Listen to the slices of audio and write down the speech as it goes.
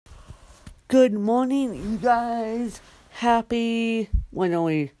Good morning, you guys. Happy, when are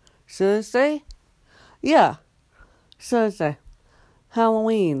we? Thursday? Yeah, Thursday.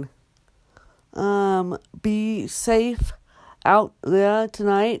 Halloween. Be safe out there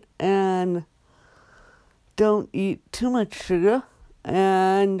tonight and don't eat too much sugar.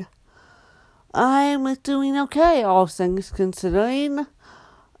 And I'm doing okay, all things considering.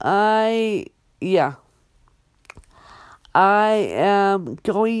 I am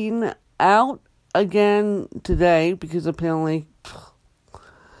going out again today because apparently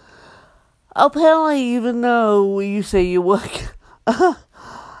even though you say you work,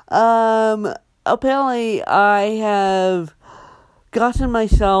 apparently I have gotten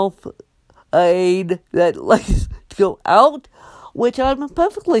myself aid that likes to go out, which I'm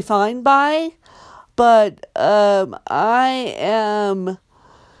perfectly fine by, but I am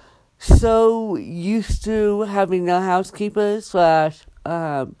so used to having a housekeeper /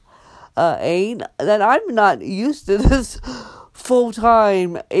 aide that I'm not used to this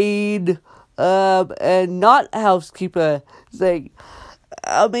full-time aide and not housekeeper thing.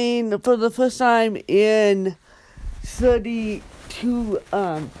 I mean, for the first time in 32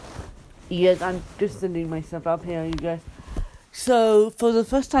 years, I'm just sending myself up here, you guys. So, for the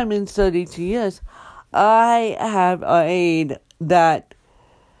first time in 32 years, I have an aide that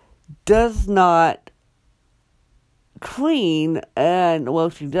does not clean, and, well,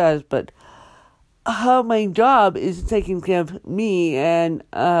 she does, but her main job is taking care of me, and,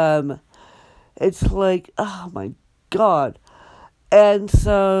 it's like, oh my god. And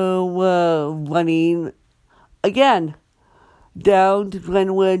so, we're running again down to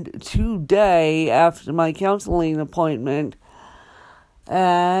Glenwood today after my counseling appointment,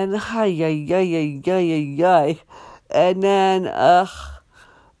 and, and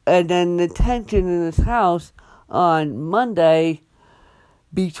then the tension in this house on Monday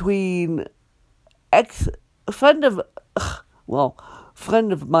between friend of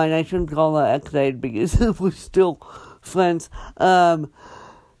mine, I shouldn't call her ex-aide because we're still friends.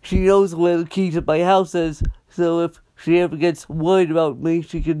 She knows where the key to my house is, so if she ever gets worried about me,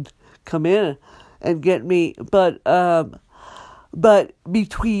 she can come in and get me. But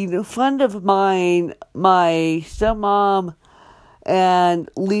between a friend of mine, my stepmom, and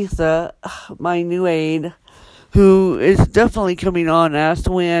Lisa, my new aide, who is definitely coming on as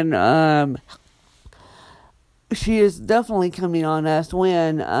to when, she is definitely coming on as to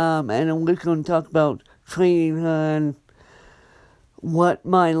when, and we're going to talk about training her and what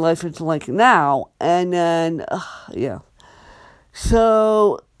my life is like now, and then,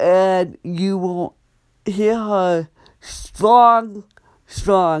 So, and you will hear her strong,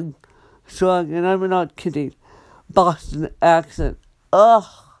 and I'm not kidding, Boston accent. Ugh.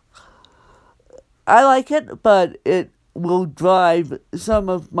 I like it, but it will drive some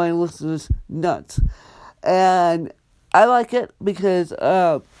of my listeners nuts. And I like it because,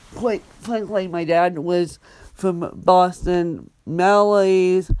 quite frankly, my dad was from Boston,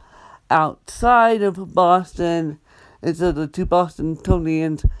 Mallory's outside of Boston, and so the two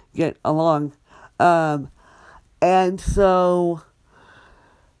Bostonians get along. And so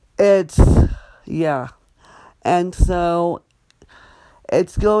it's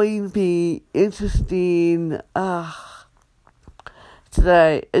going to be interesting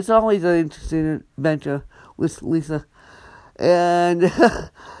today. It's always an interesting adventure with Lisa. And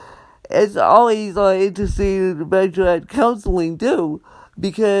it's always an interesting adventure at counseling, too,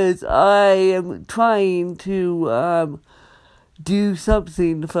 because I am trying to do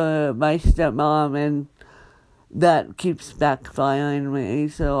something for my stepmom, and that keeps backfiring me,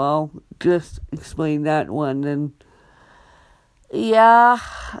 so I'll just explain that one. And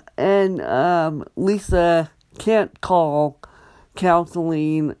Lisa can't call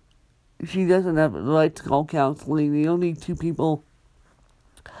counseling. She doesn't have the right to call counseling. The only two people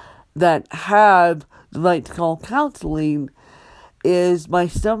that have the right to call counseling is my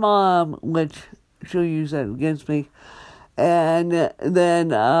stepmom, which she'll use that against me, and then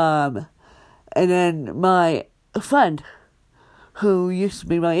my friend, who used to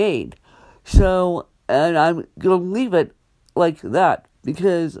be my aide. So, and I'm gonna leave it like that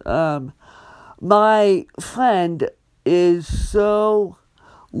because my friend is so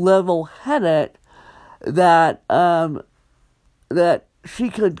level-headed that that she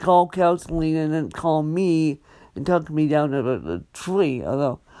could call counseling and then call me and talk me down to the tree.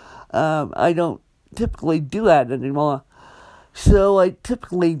 Although I don't typically do that anymore, so I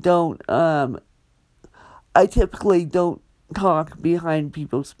typically don't talk behind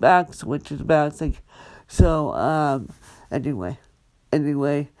people's backs, which is a bad thing. So anyway,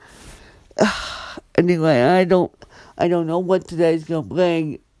 I don't know what today's gonna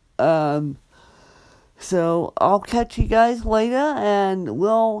bring. So I'll catch you guys later, and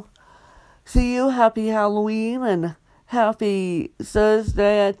we'll see you. Happy Halloween and happy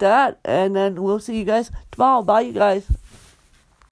Thursday at that, and then we'll see you guys tomorrow. Bye, you guys.